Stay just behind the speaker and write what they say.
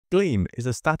Gleam is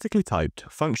a statically typed,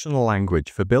 functional language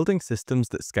for building systems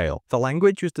that scale. The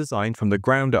language was designed from the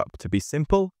ground up to be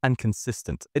simple and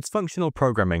consistent. It's functional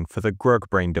programming for the grug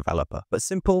brain developer, but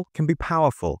simple can be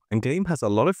powerful, and Gleam has a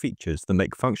lot of features that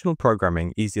make functional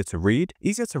programming easier to read,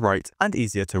 easier to write, and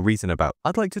easier to reason about.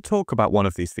 I'd like to talk about one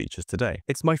of these features today.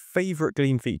 It's my favorite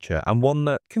Gleam feature, and one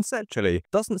that, conceptually,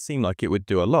 doesn't seem like it would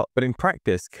do a lot, but in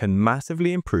practice can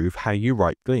massively improve how you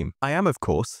write Gleam. I am, of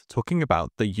course, talking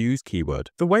about the use keyword.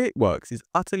 The way it works is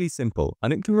utterly simple,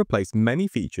 and it can replace many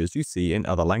features you see in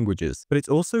other languages, but it's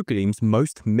also Gleam's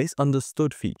most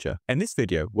misunderstood feature. In this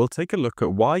video, we'll take a look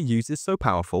at why use is so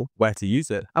powerful, where to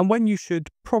use it, and when you should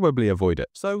probably avoid it.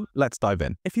 So let's dive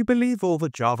in. If you believe all the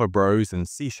Java bros and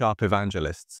C#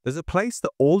 evangelists, there's a place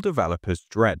that all developers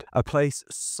dread, a place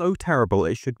so terrible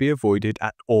it should be avoided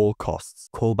at all costs: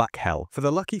 callback hell. For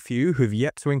the lucky few who've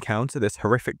yet to encounter this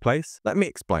horrific place, let me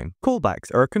explain.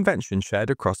 Callbacks are a convention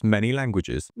shared across many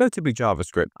languages, notably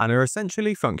JavaScript, and are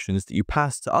essentially functions that you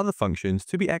pass to other functions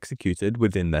to be executed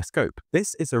within their scope.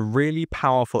 This is a really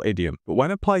powerful idiom, but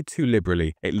when applied too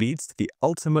liberally, it leads to the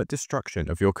ultimate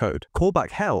destruction of your code.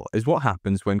 Callback hell is what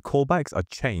happens when callbacks are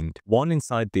chained, one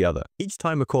inside the other. Each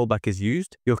time a callback is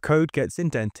used, your code gets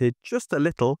indented just a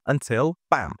little until,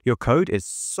 bam, your code is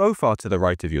so far to the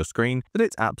right of your screen that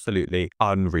it's absolutely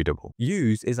unreadable.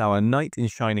 Use is our knight in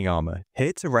shining armor,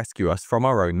 here to rescue us from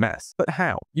our own mess. But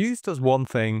how? Use does one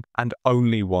thing and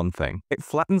only one thing. It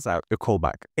flattens out a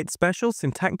callback. It's special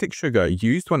syntactic sugar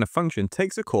used when a function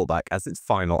takes a callback as its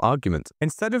final argument.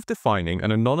 Instead of defining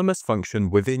an anonymous function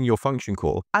within your function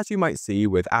call, as you might see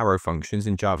with arrow functions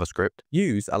in JavaScript,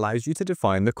 use allows you to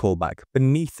define the callback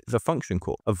beneath the function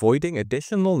call, avoiding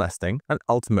additional nesting and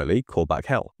ultimately callback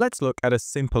hell. Let's look at a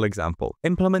simple example: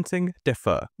 implementing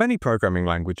defer. Many programming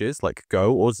languages like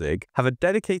Go or Zig have a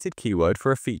dedicated keyword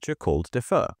for a feature called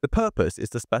defer. The purpose is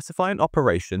to specify an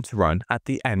operation to run at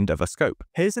the end of a scope.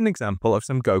 Here's an example of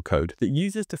some Go code that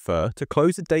uses defer to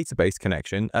close a database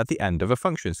connection at the end of a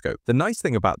function scope. The nice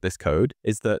thing about this code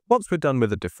is that once we're done with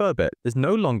the defer bit, there's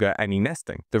no longer any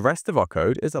nesting. The rest of our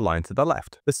code is aligned to the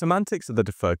left. The semantics of the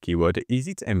defer keyword are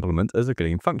easy to implement as a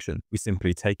Gleam function. We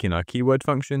simply take in our keyword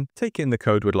function, take in the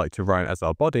code we'd like to run as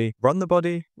our body, run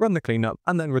the cleanup,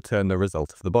 and then return the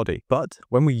result of the body. But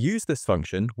when we use this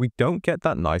function, we don't get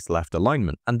that nice left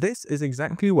alignment. And this is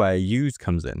exactly where use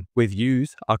comes in. With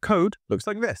use, our code looks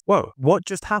like this. Whoa, what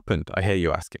just happened, I hear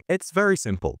you asking? It's very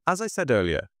simple. As I said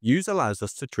earlier, use allows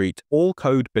us to treat all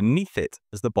code beneath it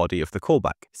as the body of the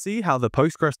callback. See how the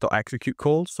postgres.execute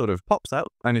call sort of pops out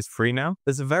and is free now?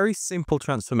 There's a very simple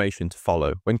transformation to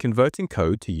follow when converting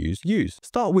code to use.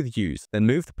 Start with use, then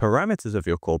move the parameters of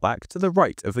your callback to the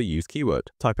right of the use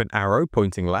keyword. Type an arrow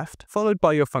pointing left, followed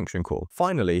by your function call.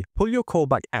 Finally, pull your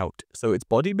callback out so its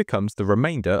body becomes the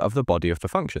remainder of the body of the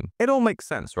function. It all makes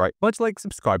sense, right? Much like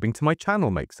subscribing to my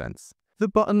channel makes sense. The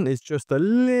button is just a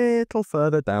little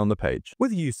further down the page.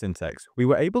 With use syntax, we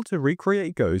were able to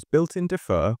recreate Go's built-in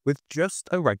defer with just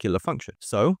a regular function.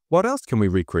 So, what else can we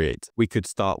recreate? We could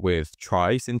start with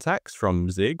try syntax from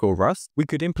Zig or Rust. We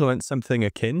could implement something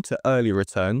akin to early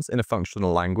returns in a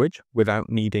functional language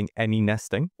without needing any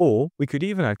nesting. Or, we could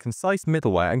even add concise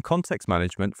middleware and context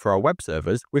management for our web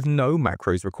servers with no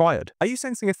macros required. Are you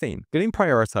sensing a theme? Gleam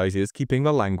prioritizes keeping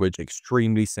the language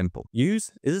extremely simple. Use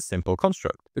is a simple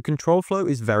construct. The control flow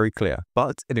is very clear,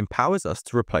 but it empowers us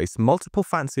to replace multiple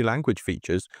fancy language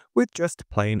features with just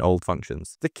plain old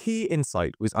functions. The key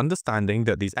insight was understanding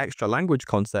that these extra language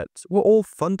concepts were all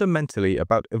fundamentally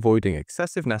about avoiding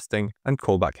excessive nesting and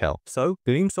callback hell. So,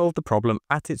 Gleam solved the problem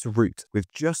at its root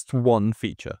with just one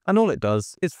feature, and all it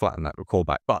does is flatten that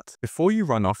callback. But before you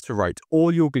run off to write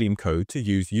all your Gleam code to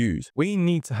use, we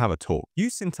need to have a talk.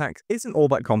 Use syntax isn't all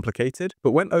that complicated,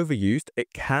 but when overused, it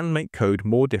can make code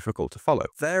more difficult to follow.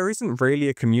 There isn't really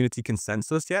a community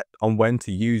consensus yet on when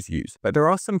to use, but there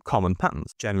are some common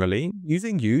patterns. Generally,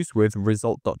 using use with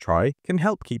result.try can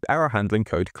help keep error handling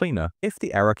code cleaner if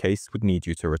the error case would need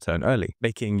you to return early.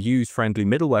 Making use-friendly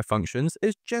middleware functions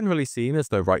is generally seen as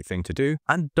the right thing to do,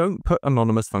 and don't put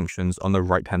anonymous functions on the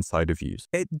right-hand side of use.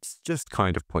 It's just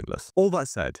kind of pointless. All that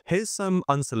said, here's some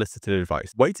unsolicited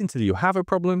advice. Wait until you have a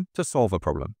problem to solve a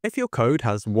problem. If your code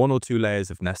has 1 or 2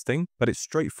 layers of nesting, but it's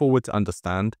straightforward to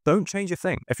understand, don't change a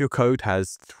thing. If your code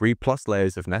has 3+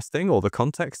 layers of nesting, or the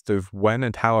context of when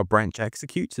and how a branch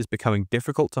executes is becoming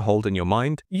difficult to hold in your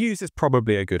mind, use is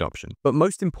probably a good option. But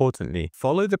most importantly,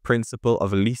 follow the principle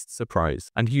of least surprise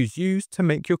and use to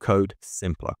make your code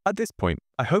simpler. At this point,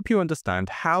 I hope you understand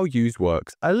how use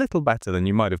works a little better than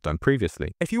you might have done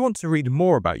previously. If you want to read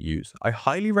more about use, I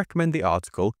highly recommend the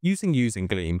article Using Use in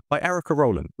Gleam by Erica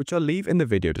Rowland, which I'll leave in the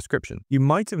video description. You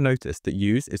might have noticed that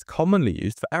use is commonly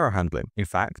used for error handling. In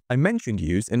fact, I mentioned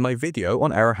use in my video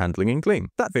on error handling in Gleam.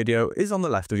 That video is on the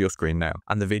left of your screen now,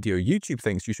 and the video YouTube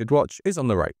thinks you should watch is on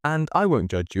the right. And I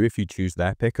won't judge you if you choose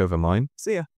their pick over mine. See ya!